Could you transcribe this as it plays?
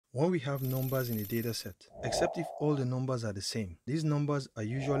When we have numbers in a dataset, except if all the numbers are the same, these numbers are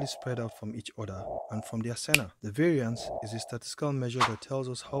usually spread out from each other and from their center. The variance is a statistical measure that tells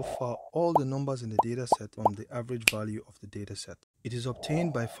us how far all the numbers in the dataset from the average value of the dataset. It is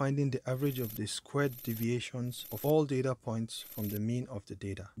obtained by finding the average of the squared deviations of all data points from the mean of the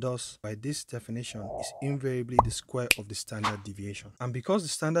data. Thus, by this definition, is invariably the square of the standard deviation. And because the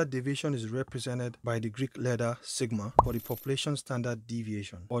standard deviation is represented by the Greek letter sigma for the population standard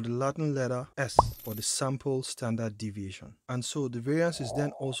deviation, or the Latin letter S for the sample standard deviation. And so the variance is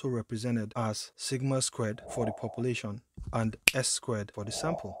then also represented as sigma squared for the population and S squared for the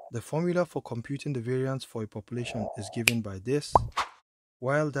sample. The formula for computing the variance for a population is given by this,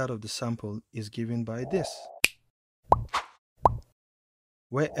 while that of the sample is given by this,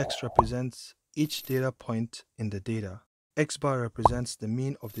 where X represents each data point in the data. X bar represents the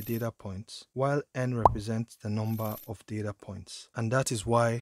mean of the data points, while N represents the number of data points. And that is why